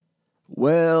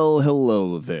Well,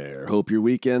 hello there. Hope your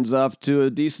weekend's off to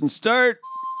a decent start.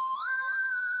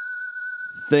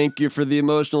 Thank you for the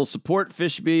emotional support,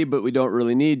 Fishbee, but we don't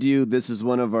really need you. This is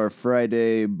one of our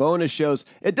Friday bonus shows.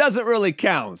 It doesn't really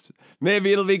count.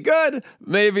 Maybe it'll be good,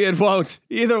 maybe it won't.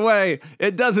 Either way,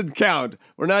 it doesn't count.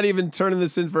 We're not even turning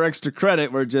this in for extra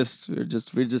credit. We're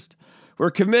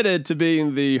committed to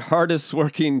being the hardest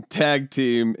working tag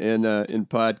team in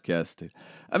podcasting.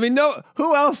 I mean,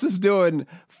 who else is doing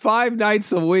 5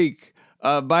 nights a week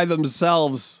by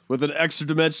themselves with an extra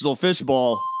dimensional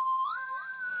fishbowl?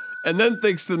 And then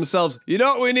thinks to themselves, you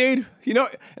know what we need? And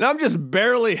I'm just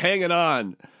barely hanging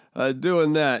on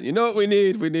doing that. You know what we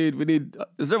need? We need,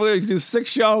 is there a way we can do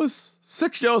 6 shows?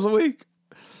 6 shows a week?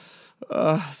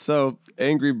 So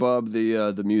Angry Bob,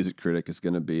 the music critic, is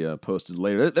going to be posted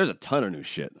later. There's a ton of new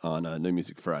shit on New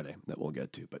Music Friday that we'll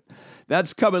get to, but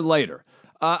that's coming later.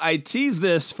 I teased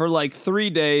this for like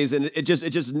 3 days, and it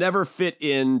just never fit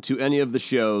into any of the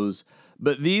shows.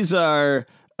 But these are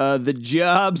the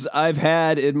jobs I've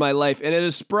had in my life, and at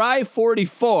a spry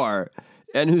 44,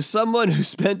 and who's someone who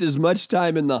spent as much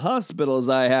time in the hospital as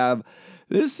I have,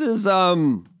 this is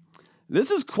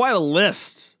quite a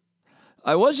list.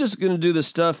 I was just going to do the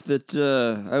stuff that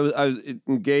I was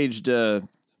engaged in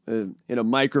a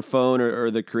microphone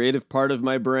or the creative part of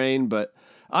my brain, but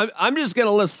I'm just going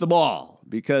to list them all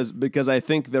because I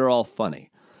think they're all funny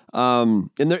in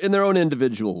their own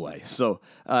individual way. So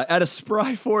at a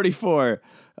spry 44.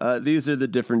 These are the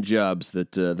different jobs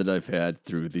that I've had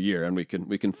through the year, and we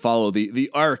can follow the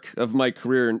arc of my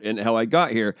career and how I got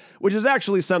here, which is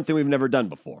actually something we've never done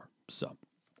before. So,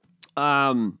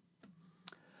 my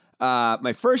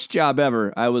first job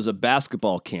ever, I was a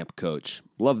basketball camp coach.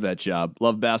 Love that job.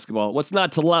 Love basketball. What's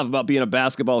not to love about being a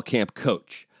basketball camp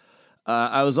coach?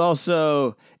 I was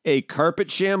also a carpet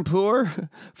shampooer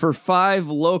for 5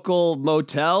 local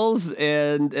motels,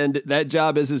 and that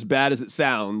job is as bad as it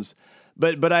sounds.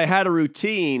 But I had a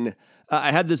routine.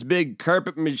 I had this big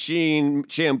carpet machine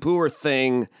shampooer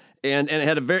thing, and it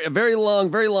had a very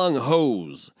long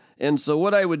hose. And so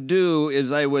what I would do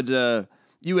is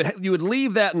you would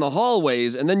leave that in the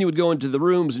hallways, and then you would go into the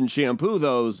rooms and shampoo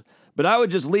those. But I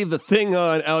would just leave the thing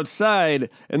on outside,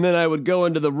 and then I would go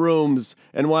into the rooms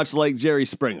and watch like Jerry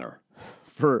Springer.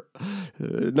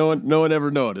 No one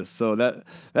ever noticed. So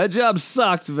that job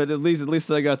sucked, but at least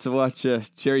I got to watch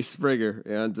Jerry Springer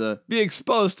and be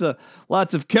exposed to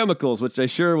lots of chemicals, which I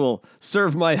sure will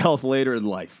serve my health later in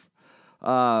life.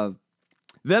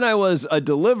 Then I was a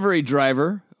delivery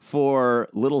driver for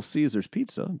Little Caesars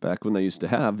Pizza back when they used to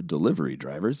have delivery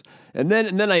drivers, and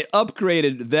then I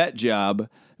upgraded that job.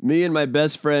 Me and my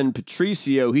best friend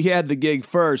Patricio, he had the gig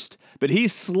first, but he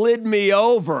slid me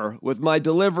over with my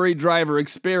delivery driver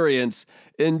experience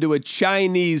into a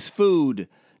Chinese food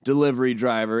delivery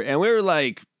driver. And we were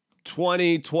like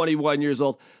 20, 21 years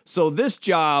old. So this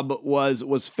job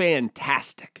was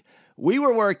fantastic. We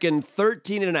were working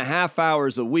 13 and a half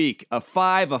hours a week, a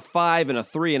 5, and a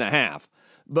 3.5.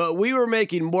 But we were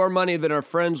making more money than our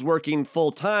friends working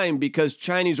full-time because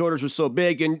Chinese orders were so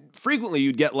big, and frequently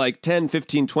you'd get like $10,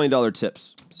 $15, $20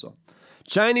 tips. So,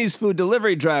 Chinese food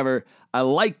delivery driver, I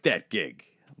liked that gig.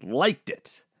 Liked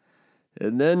it.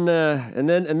 And then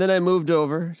I moved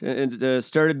over and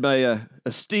started my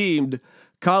esteemed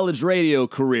college radio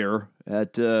career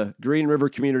at Green River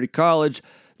Community College,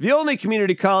 the only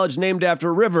community college named after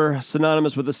a river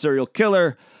synonymous with a serial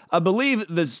killer. I believe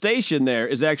the station there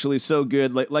is actually so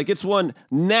good, like it's won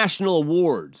national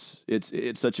awards.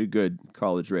 It's such a good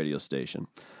college radio station.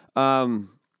 But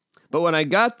when I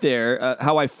got there,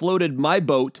 how I floated my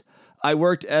boat, I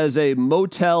worked as a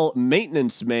motel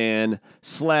maintenance man /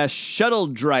 shuttle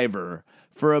driver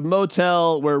for a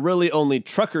motel where really only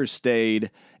truckers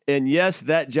stayed. And yes,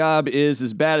 that job is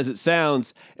as bad as it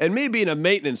sounds. And me being a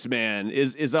maintenance man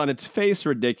is on its face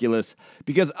ridiculous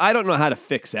because I don't know how to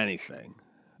fix anything.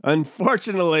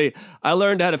 Unfortunately, I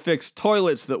learned how to fix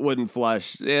toilets that wouldn't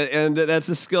flush, and that's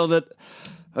a skill that,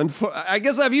 I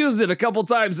guess I've used it a couple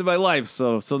times in my life.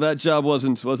 So that job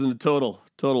wasn't a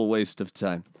total waste of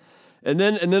time. And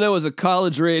then I was a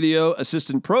college radio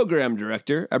assistant program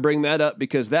director. I bring that up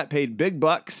because that paid big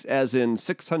bucks, as in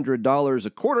 $600 a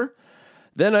quarter.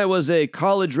 Then I was a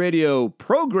college radio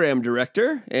program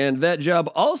director, and that job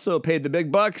also paid the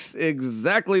big bucks,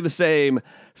 exactly the same,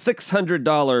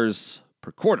 $600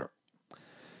 per quarter.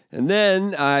 And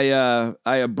then I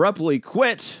abruptly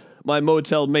quit my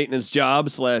motel maintenance job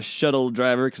 / shuttle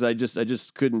driver because I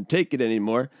just couldn't take it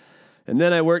anymore. And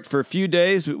then I worked for a few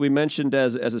days, we mentioned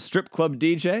as a strip club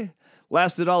DJ.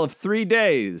 Lasted all of 3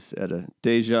 days at a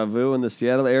Deja Vu in the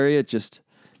Seattle area. It just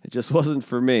wasn't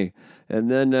for me. And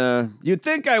then you'd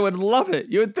think I would love it.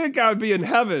 You would think I would be in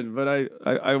heaven, but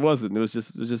I wasn't. It was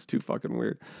just too fucking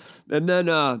weird. And then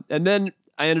I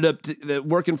ended up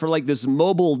working for like this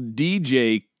mobile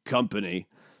DJ company,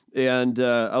 and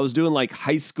I was doing like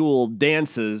high school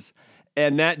dances.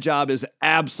 And that job is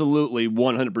absolutely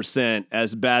 100%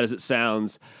 as bad as it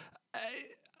sounds.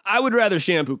 I would rather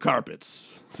shampoo carpets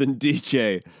than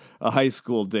DJ a high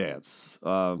school dance.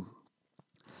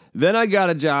 Then I got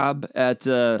a job at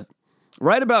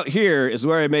right about here is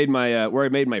where I made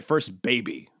my first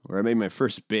baby. Where I made my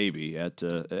first baby at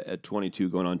 22,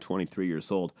 going on 23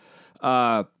 years old.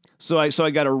 So I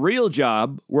got a real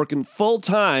job working full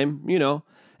time,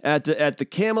 at the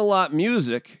Camelot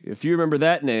Music, if you remember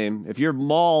that name. If your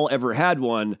mall ever had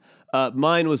one,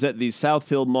 mine was at the South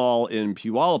Hill Mall in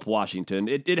Puyallup, Washington.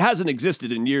 It hasn't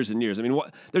existed in years and years. I mean,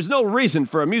 there's no reason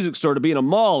for a music store to be in a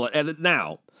mall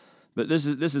now. But this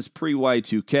is pre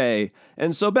Y2K,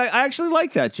 and so I actually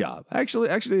liked that job. I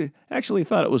actually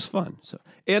thought it was fun. So,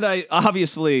 and I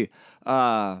obviously,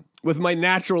 with my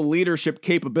natural leadership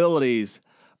capabilities,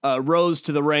 rose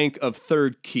to the rank of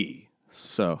third key.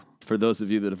 So, for those of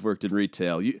you that have worked in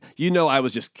retail, you know I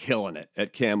was just killing it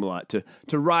at Camelot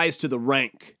to rise to the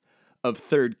rank of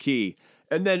third key.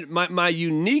 And then my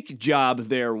unique job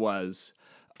there was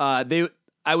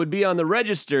I would be on the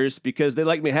registers because they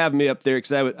like me having me up there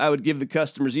because I would give the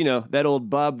customers, that old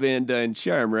Bob Van Dyne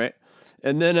charm, right?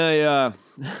 And then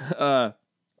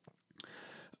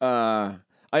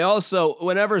I also,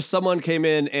 whenever someone came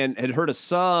in and had heard a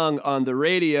song on the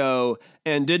radio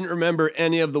and didn't remember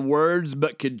any of the words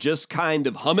but could just kind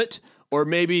of hum it, or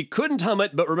maybe couldn't hum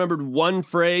it but remembered one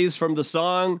phrase from the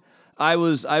song, I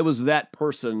was that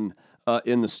person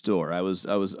in the store. I was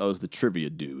the trivia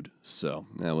dude. So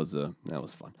that was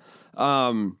fun.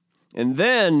 And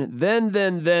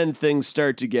then things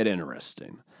start to get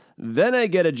interesting. Then I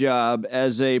get a job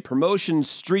as a promotion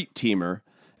street teamer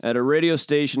at a radio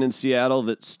station in Seattle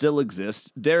that still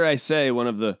exists. Dare I say, one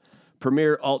of the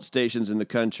premier alt stations in the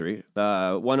country,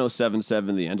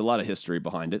 107.7 The End. A lot of history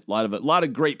behind it. A lot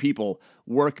of great people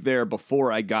work there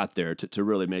before I got there to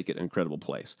really make it an incredible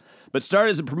place. But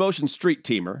started as a promotion street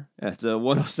teamer at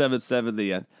 107.7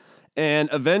 The End, and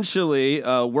eventually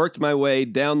worked my way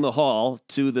down the hall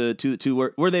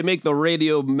to where they make the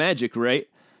radio magic, right?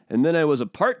 And then I was a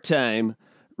part-time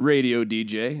radio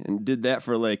DJ and did that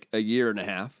for like a year and a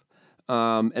half.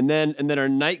 And then our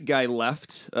night guy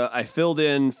left. I filled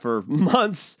in for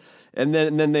months, and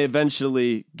then they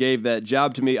eventually gave that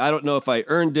job to me. I don't know if I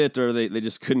earned it or they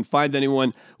just couldn't find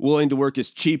anyone willing to work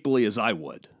as cheaply as I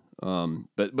would.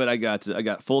 But I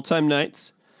got full-time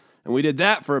nights, and we did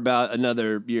that for about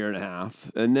another year and a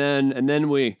half, and then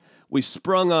we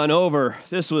sprung on over.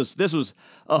 This was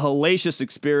a hellacious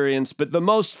experience, but the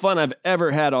most fun I've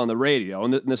ever had on the radio,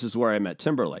 and this is where I met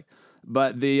Timberlake.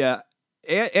 But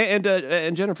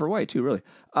and Jennifer White too, really.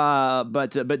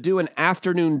 But do an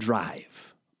afternoon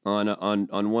drive on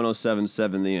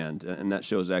 107.7 The End, and that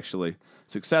show is actually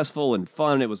successful and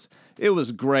fun. It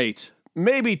was great,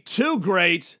 maybe too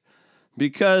great,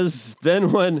 because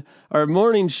then when our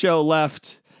morning show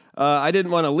left, I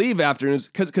didn't want to leave afternoons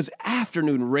because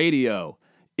afternoon radio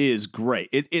is great.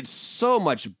 It's so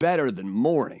much better than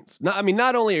mornings.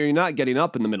 Not only are you not getting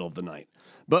up in the middle of the night,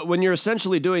 but when you're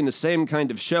essentially doing the same kind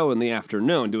of show in the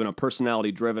afternoon, doing a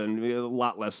personality-driven, a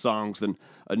lot less songs than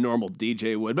a normal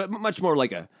DJ would, but much more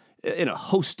like in a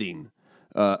hosting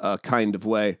kind of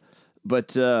way.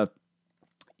 But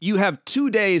you have 2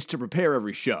 days to prepare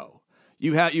every show.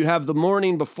 You have the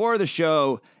morning before the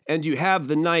show, and you have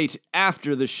the night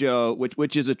after the show,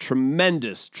 which is a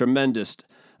tremendous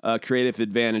creative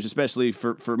advantage, especially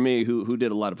for me who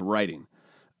did a lot of writing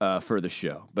for the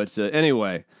show. But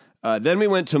anyway. Then we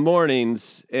went to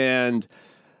mornings, and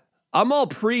I'm all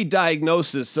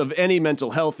pre-diagnosis of any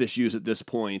mental health issues at this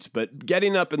point, but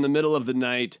getting up in the middle of the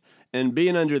night and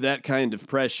being under that kind of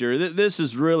pressure, this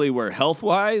is really where,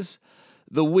 health-wise,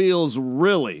 the wheels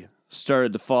really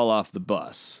started to fall off the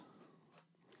bus.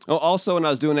 Oh, also, when I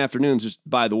was doing afternoons, just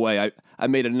by the way, I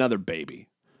made another baby.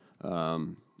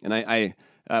 And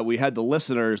we had the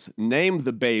listeners name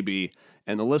the baby,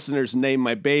 and the listeners named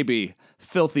my baby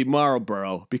Filthy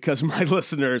Marlboro because my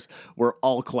listeners were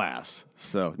all class.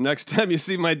 So next time you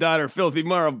see my daughter Filthy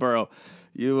Marlboro,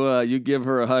 you give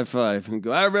her a high five and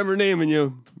go, I remember naming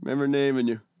you.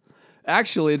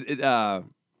 Actually,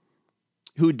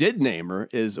 who did name her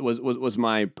was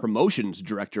my promotions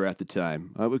director at the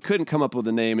time. We couldn't come up with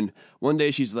a name, and one day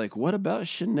she's like, what about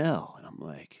Chanel? And I'm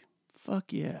like,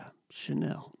 fuck yeah,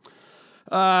 Chanel.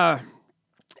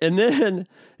 And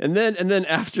then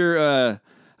after,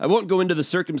 I won't go into the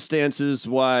circumstances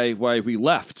why we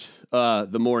left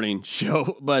the morning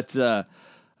show, but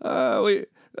I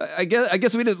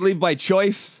guess we didn't leave by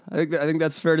choice. I think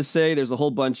that's fair to say. There's a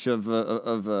whole bunch of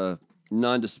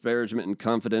non-disparagement and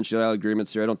confidentiality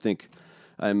agreements here. I don't think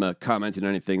I'm commenting on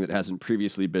anything that hasn't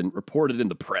previously been reported in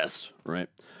the press, right?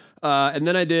 And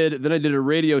then I did a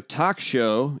radio talk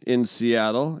show in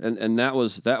Seattle, and that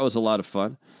was a lot of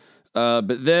fun.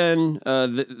 But then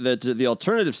the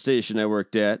alternative station I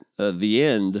worked at, The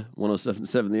End,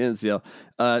 107.7 The End, Seattle,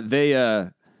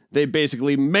 they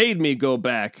basically made me go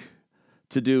back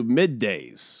to do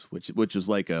middays, which was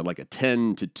like a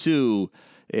 10 to 2,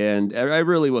 and I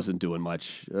really wasn't doing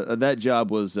much. That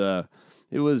job was it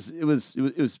was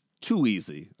too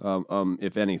easy,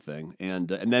 if anything. And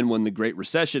then when the Great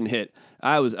Recession hit,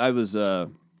 I was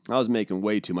making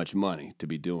way too much money to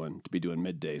be doing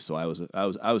midday. So I was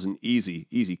an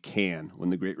easy can when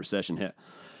the Great Recession hit.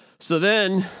 So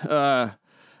then I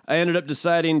ended up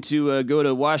deciding to go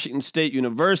to Washington State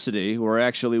University, where I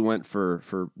actually went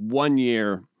for 1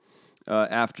 year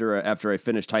after I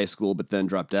finished high school, but then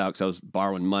dropped out because I was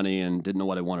borrowing money and didn't know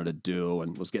what I wanted to do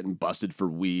and was getting busted for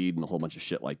weed and a whole bunch of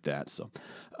shit like that. So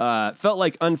felt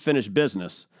like unfinished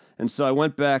business. And so I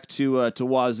went back to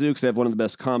Wazoo because they have one of the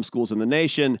best comm schools in the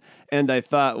nation. And I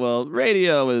thought, well,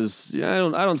 radio is I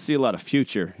don't see a lot of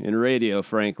future in radio,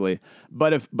 frankly.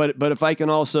 But if I can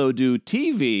also do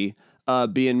TV,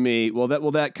 being me,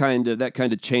 that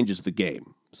kind of changes the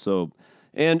game. So.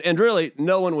 And really,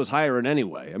 no one was hiring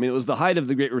anyway. I mean, it was the height of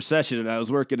the Great Recession, and I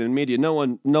was working in media. No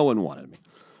one wanted me.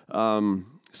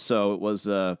 So it was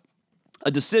a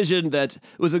decision that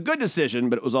it was a good decision,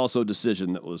 but it was also a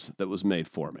decision that was made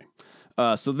for me.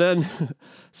 While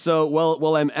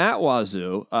I'm at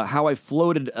Wazoo, how I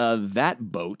floated that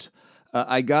boat,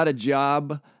 I got a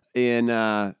job in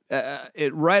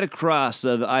right across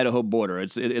the Idaho border.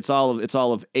 It's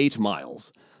all of 8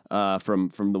 miles.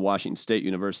 From the Washington State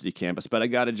University campus, but I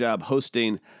got a job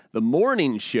hosting the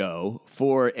morning show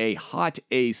for a hot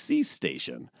AC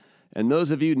station. And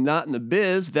those of you not in the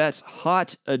biz, that's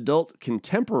Hot Adult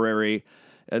Contemporary,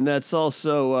 and that's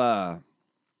also,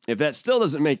 if that still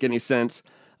doesn't make any sense,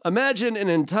 imagine an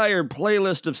entire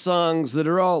playlist of songs that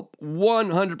are all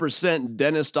 100%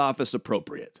 dentist office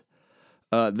appropriate.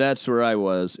 That's where I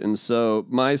was, and so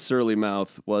my surly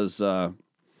mouth was...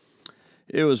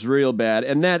 It was real bad,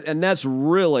 and that's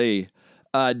really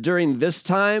during this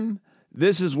time.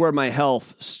 This is where my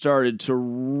health started to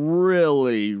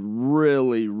really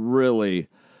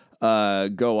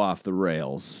go off the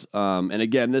rails. And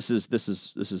again, this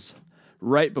is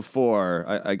right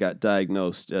before I got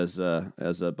diagnosed as a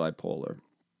bipolar.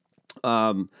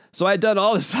 So I had done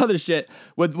all this other shit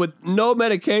with no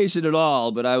medication at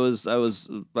all, but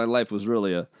my life was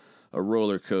really a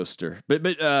roller coaster. But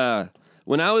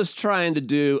when I was trying to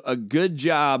do a good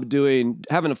job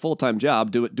having a full-time job,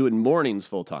 doing mornings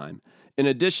full-time, in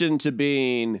addition to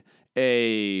being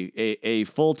a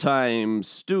full-time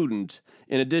student,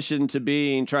 in addition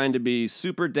to trying to be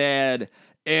super dad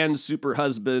and super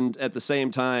husband at the same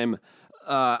time,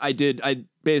 I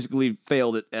basically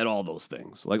failed at all those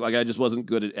things. Like I just wasn't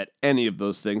good at any of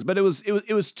those things. But it was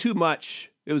too much.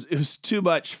 It was too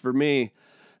much for me.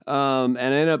 And I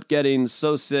ended up getting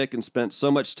so sick and spent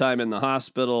so much time in the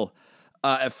hospital.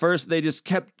 At first, they just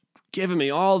kept giving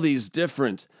me all these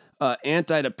different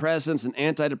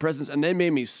antidepressants, and they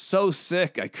made me so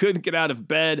sick I couldn't get out of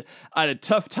bed. I had a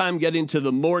tough time getting to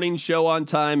the morning show on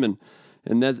time, and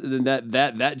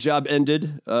that job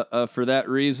ended for that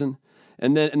reason.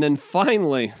 And then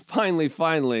finally,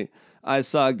 I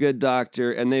saw a good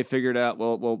doctor, and they figured out,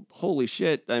 well, holy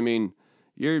shit! I mean,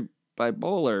 you're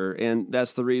bipolar, and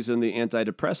that's the reason the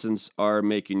antidepressants are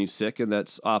making you sick, and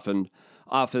that's often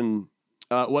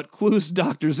what clues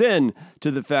doctors in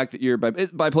to the fact that you're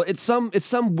bipolar. It's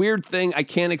some weird thing. I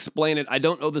can't explain it. I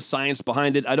don't know the science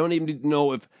behind it. I don't even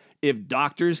know if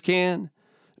doctors can,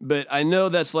 but I know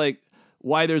that's like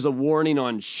why there's a warning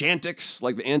on Chantix,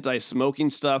 like the anti-smoking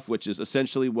stuff, which is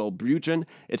essentially Wellbutrin.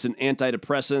 It's an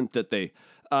antidepressant that they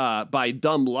by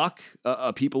dumb luck,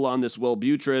 people on this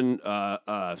Wellbutrin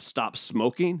stop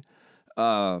smoking.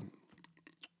 But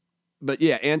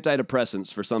yeah,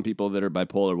 antidepressants for some people that are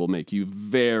bipolar will make you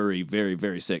very, very,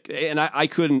 very sick. And I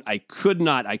could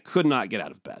not get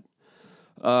out of bed.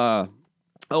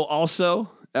 Also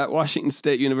at Washington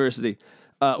State University,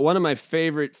 one of my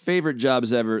favorite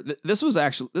jobs ever. This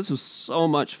was so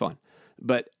much fun.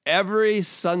 But every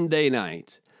Sunday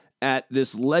night, at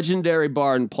this legendary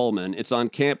bar in Pullman. It's on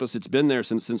campus. It's been there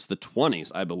since the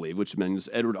 1920s, I believe, which means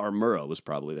Edward R. Murrow was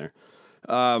probably there.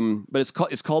 But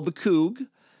it's called the Coug,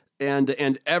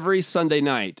 And every Sunday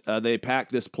night they pack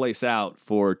this place out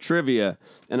for trivia,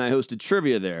 and I hosted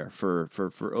trivia there for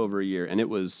over a year, and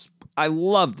I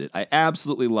loved it. I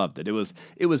absolutely loved it.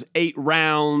 It was 8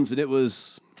 rounds, and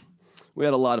we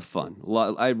had a lot of fun.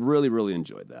 I really, really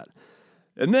enjoyed that.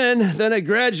 And then I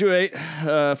graduate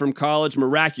from college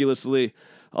miraculously,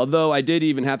 although I did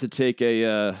even have to take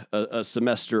a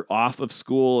semester off of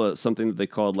school, something that they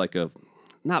called like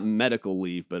not medical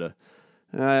leave, but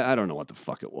I don't know what the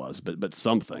fuck it was, but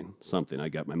something. I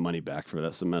got my money back for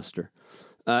that semester.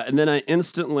 And then I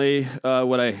instantly,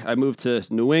 I moved to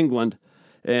New England,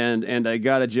 and I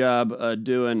got a job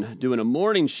doing a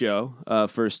morning show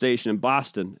for a station in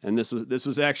Boston, and this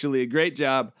was actually a great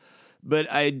job, but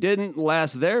I didn't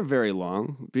last there very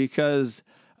long because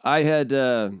I had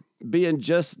being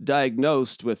just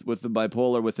diagnosed with the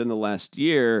bipolar within the last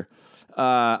year.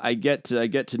 I get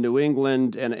to New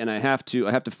England, and I have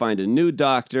to find a new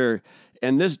doctor,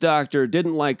 and this doctor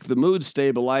didn't like the mood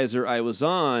stabilizer I was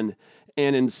on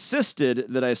and insisted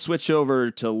that I switch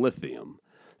over to lithium.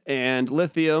 And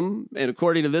lithium, and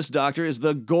according to this doctor, is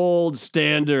the gold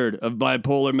standard of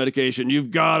bipolar medication. You've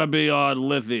got to be on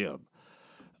lithium.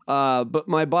 But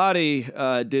my body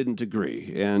didn't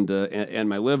agree, and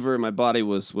my liver and my body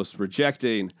was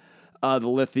rejecting the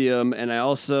lithium, and I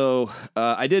also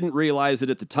I didn't realize it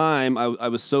at the time. I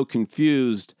was so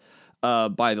confused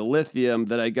by the lithium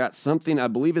that I got something I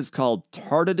believe is called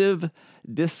tardive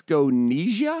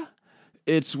dyskinesia.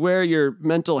 It's where your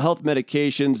mental health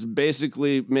medications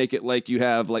basically make it like you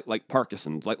have like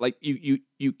Parkinson's, like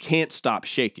you can't stop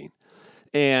shaking,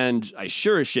 and I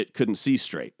sure as shit couldn't see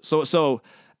straight. So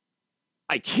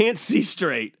I can't see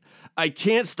straight. I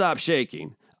can't stop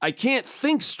shaking. I can't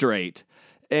think straight.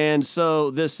 And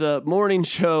so this morning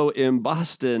show in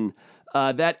Boston,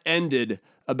 that ended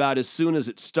about as soon as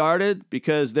it started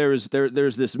because there's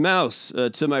this mouse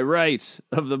to my right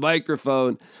of the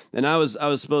microphone, and I was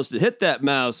supposed to hit that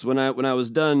mouse when I was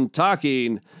done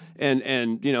talking,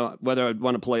 and you know, whether I'd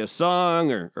want to play a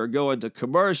song or go into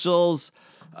commercials.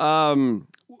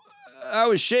 I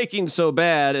was shaking so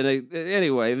bad, and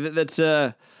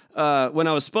when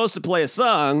I was supposed to play a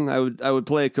song, I would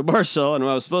play a commercial, and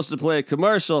when I was supposed to play a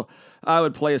commercial, I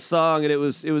would play a song, and it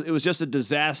was just a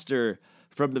disaster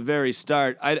from the very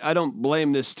start. I don't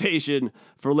blame this station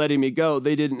for letting me go.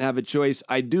 They didn't have a choice.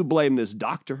 I do blame this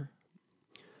doctor.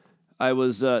 I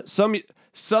was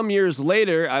some years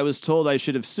later, I was told I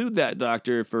should have sued that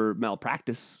doctor for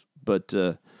malpractice, but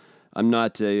I'm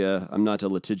not a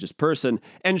litigious person.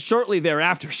 And shortly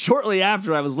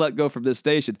after I was let go from this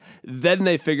station, then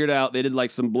they figured out, they did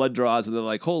like some blood draws, and they're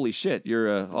like, holy shit,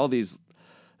 you're all these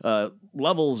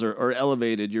levels are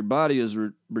elevated. Your body is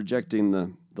rejecting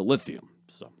the lithium.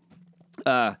 So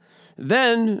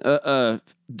then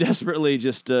desperately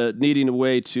just needing a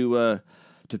way to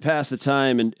pass the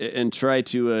time and try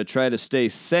to stay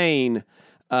sane,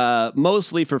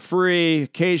 mostly for free,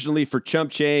 occasionally for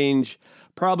chump change.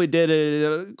 Probably did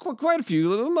it quite a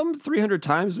few, 300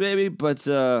 times maybe, but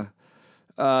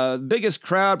biggest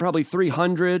crowd probably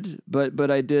 300.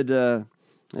 But I did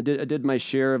my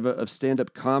share of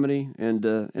stand-up comedy, and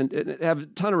have a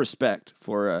ton of respect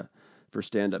for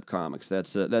stand-up comics.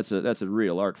 That's a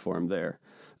real art form there.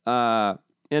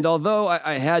 And although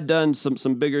I had done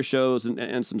some bigger shows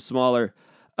and some smaller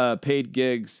paid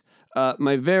gigs,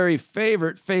 my very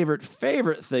favorite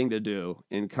thing to do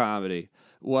in comedy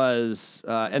was,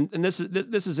 and this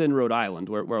is in Rhode Island,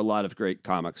 where a lot of great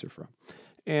comics are from,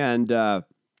 and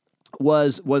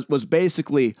was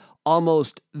basically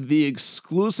almost the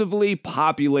exclusively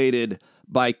populated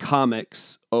by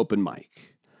comics open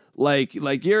mic. Like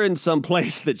you're in some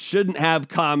place that shouldn't have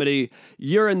comedy.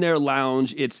 You're in their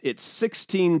lounge. It's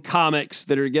 16 comics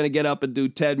that are gonna get up and do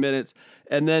 10 minutes,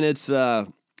 and then it's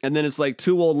like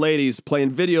 2 old ladies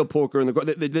playing video poker in the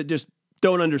corner. They just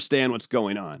don't understand what's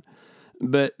going on.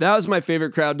 But that was my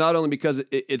favorite crowd, not only because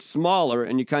it's smaller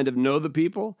and you kind of know the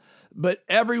people, but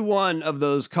every one of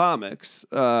those comics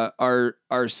are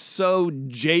so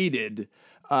jaded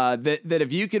that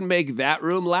if you can make that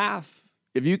room laugh,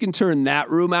 if you can turn that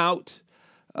room out,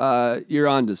 you're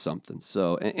onto something.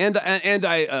 So and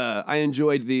I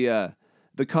enjoyed the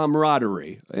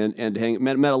camaraderie and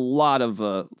met a lot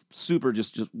of super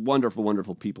just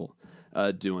wonderful people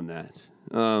doing that.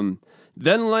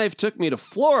 Then life took me to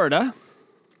Florida.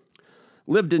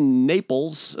 Lived in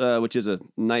Naples, which is a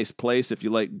nice place if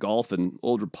you like golf and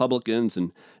old Republicans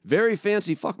and very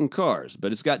fancy fucking cars,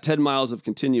 but it's got 10 miles of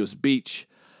continuous beach.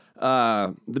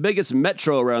 The biggest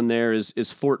metro around there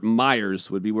is Fort Myers,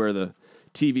 would be where the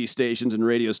TV stations and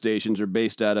radio stations are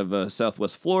based out of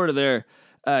Southwest Florida there.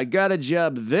 Got a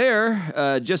job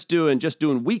there, just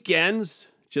doing weekends,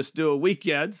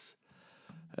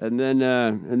 and then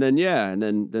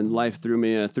life threw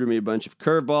me a bunch of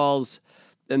curveballs.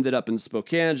 Ended up in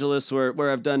Spokangelis,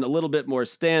 where I've done a little bit more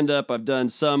stand-up. I've done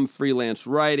some freelance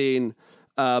writing,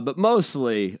 but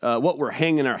mostly what we're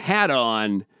hanging our hat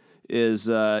on is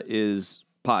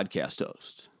podcast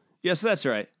host. Yes, that's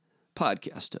right,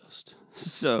 podcast host.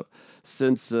 So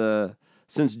since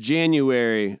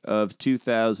January of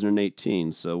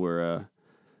 2018. So we're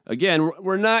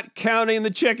not counting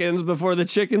the chickens before the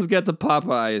chickens get to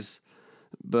Popeyes,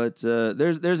 but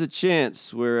there's a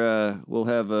chance we'll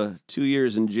have 2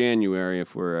 years in January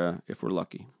if we're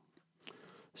lucky.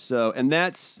 So and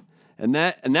that's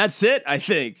it, I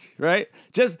think, right?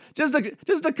 Just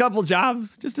a couple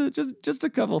jobs, just a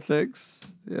couple things.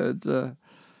 And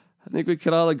I think we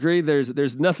could all agree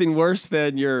there's nothing worse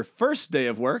than your first day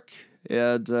of work.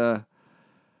 And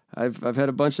I've had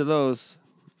a bunch of those,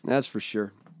 that's for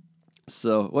sure.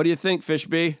 So, what do you think,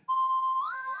 Fishbee?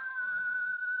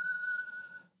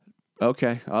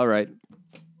 Okay, all right.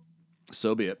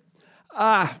 So be it.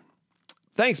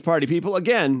 Thanks, party people.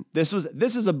 Again, this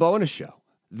is a bonus show.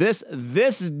 This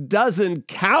doesn't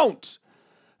count.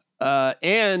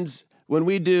 And when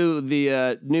we do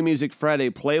the New Music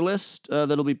Friday playlist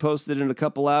that'll be posted in a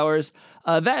couple hours,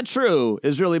 that true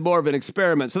is really more of an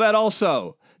experiment. So that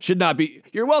also should not be.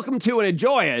 You're welcome to and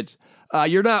enjoy it.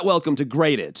 You're not welcome to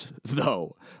grade it,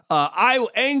 though.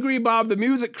 Angry Bob the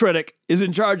Music Critic is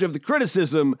in charge of the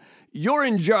criticism. You're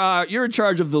in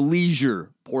charge of the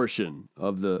leisure portion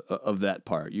of that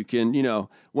part. You can,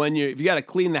 if you got to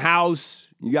clean the house,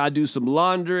 you got to do some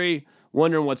laundry,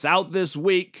 wondering what's out this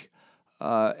week.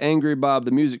 Angry Bob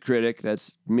the Music Critic,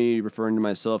 that's me referring to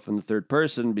myself in the third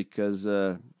person because,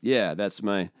 that's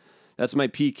my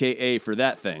PKA for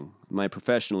that thing, my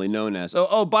professionally known as.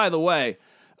 Oh, by the way,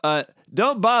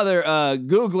 don't bother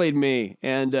Googling me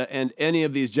and any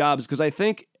of these jobs because I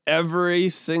think every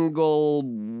single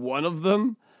one of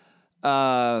them,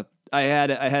 I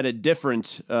had a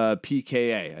different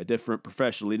PKA, a different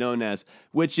professionally known as,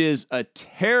 which is a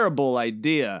terrible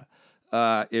idea.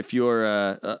 If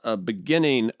you're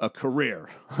beginning a career,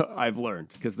 I've learned,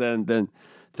 because then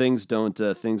things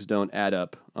don't add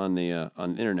up on the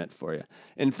internet for you.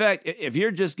 In fact, if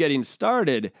you're just getting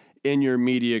started in your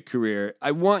media career,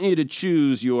 I want you to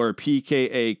choose your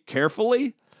PKA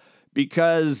carefully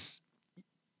because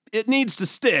it needs to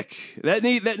stick.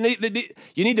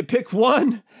 You need to pick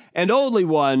one and only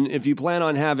one if you plan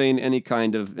on having any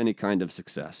kind of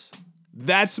success.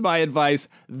 That's my advice.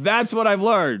 That's what I've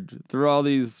learned through all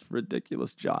these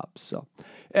ridiculous jobs. So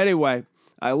anyway,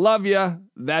 I love you.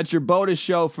 That's your bonus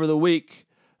show for the week.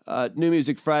 New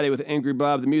Music Friday with Angry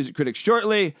Bob, the Music Critic,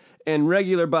 shortly, and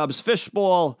regular Bob's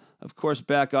Fishbowl, of course,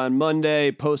 back on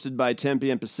Monday, posted by 10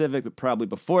 p.m. Pacific, but probably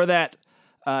before that.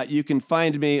 You can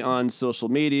find me on social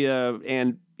media,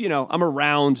 and, I'm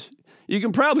around. You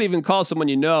can probably even call someone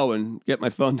you know and get my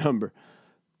phone number.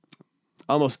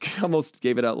 Almost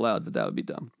gave it out loud, but that would be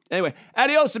dumb. Anyway,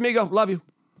 adios, amigo. Love you.